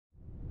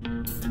Safe,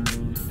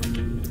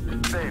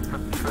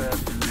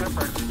 it's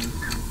different.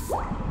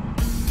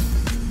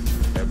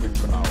 Every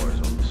 2 hours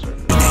on the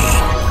surface.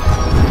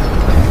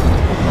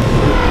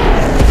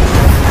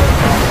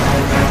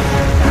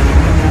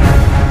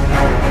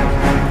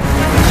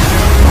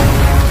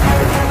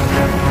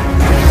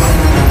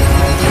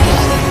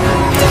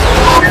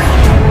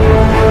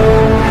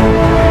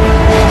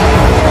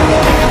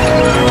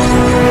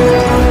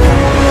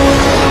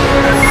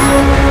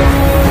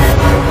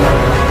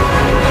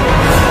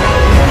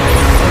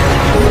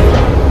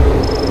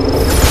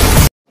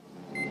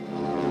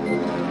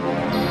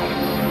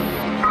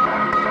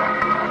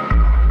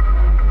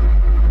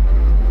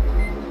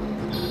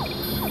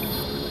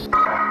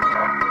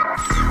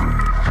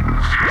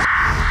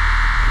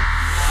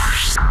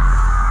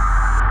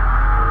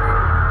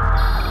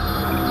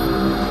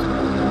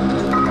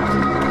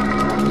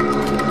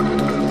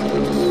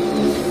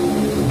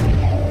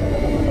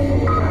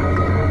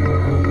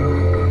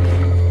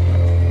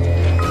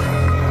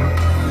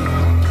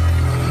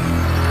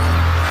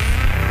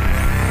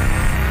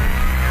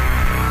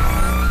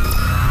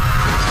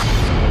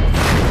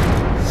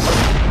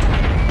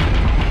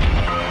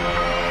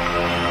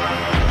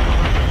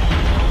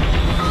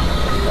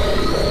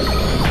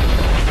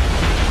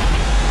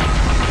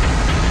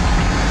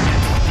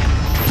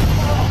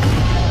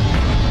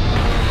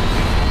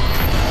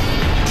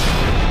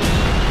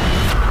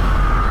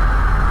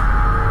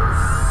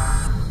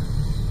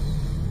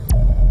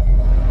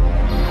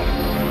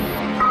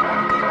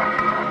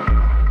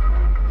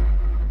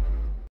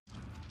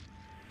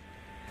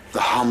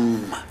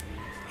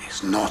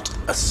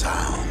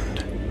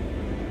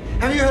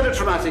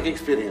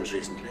 Experience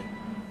recently?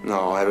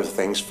 No,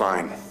 everything's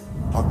fine.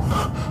 What?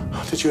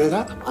 Did you hear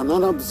that? An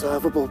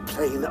unobservable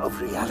plane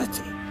of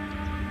reality.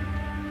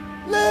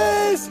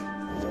 Liz!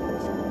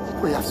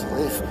 We have to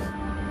leave.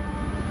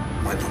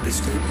 Might not be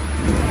stable.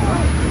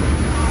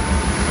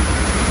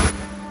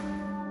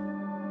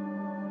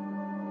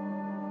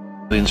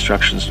 The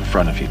instructions in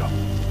front of you,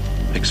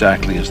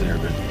 exactly as they're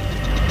written.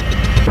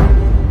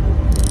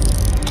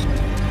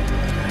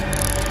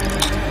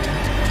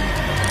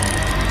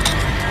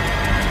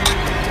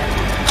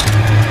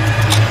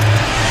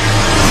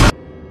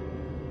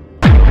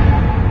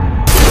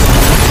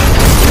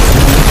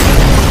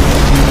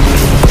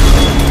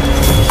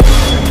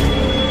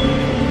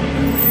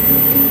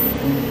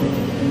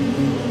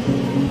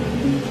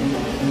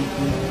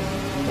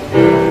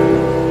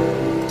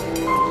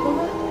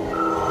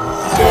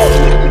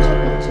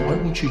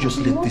 You just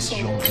let this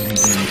young lady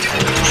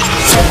tell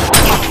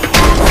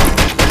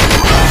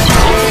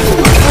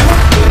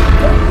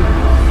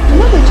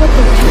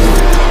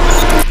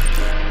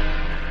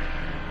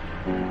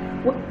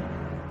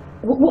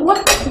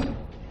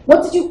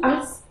What did you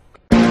ask?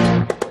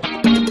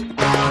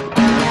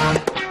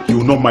 You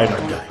will not marry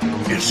that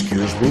guy.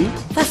 Excuse me?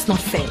 That's not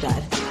fair,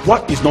 Dad.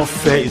 What is not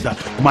fair is that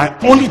my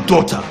only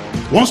daughter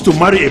wants to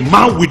marry a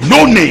man with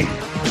no name.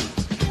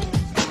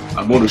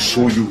 I'm going to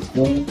show you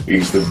who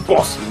is the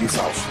boss in this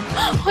house.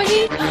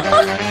 Honey.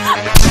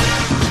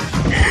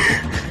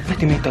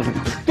 Let me tell you.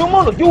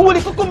 Tomorrow you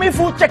will cook me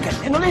full chicken.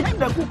 And only him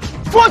that cook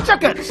full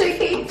chicken.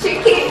 Chicken.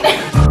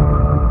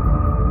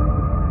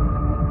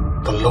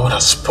 The Lord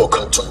has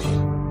spoken to me.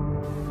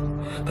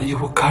 That you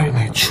will carry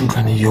my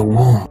children in your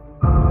womb.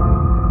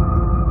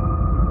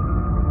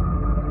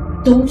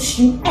 Don't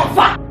you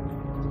ever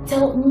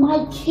tell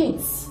my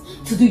kids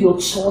to do your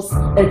chores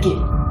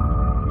again.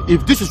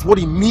 If this is what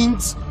it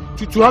means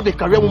to have a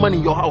career woman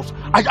in your house,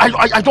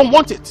 I don't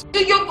want it.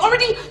 You're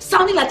already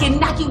sounding like a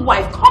nagging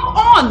wife. Come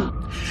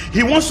on!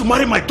 He wants to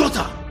marry my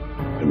daughter.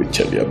 Let me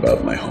tell you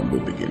about my humble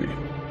beginning.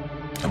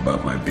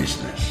 About my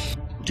business,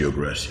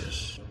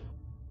 Deogratias.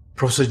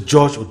 Professor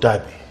George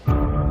Udabi,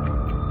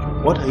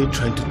 what are you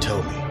trying to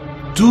tell me?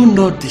 Do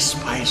not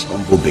despise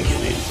humble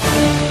beginning.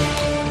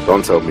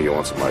 Don't tell me you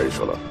want to marry each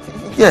other.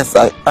 Yes,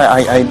 I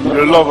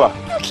You're a lover.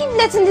 You keep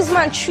letting this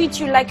man treat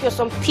you like you're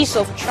some piece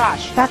of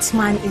trash. That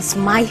man is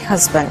my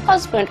husband.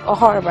 Husband or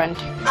husband?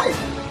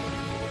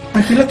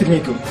 I feel like to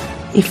make him.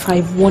 If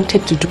I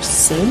wanted to do the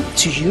same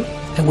to you,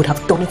 I would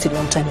have done it a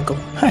long time ago.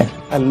 Hi.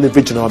 I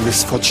leverage on our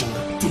misfortune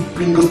to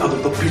bring us out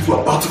of the pit we're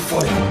about to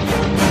fall in.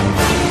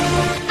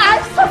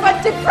 I've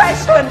suffered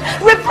depression,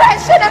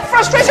 repression, and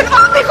frustration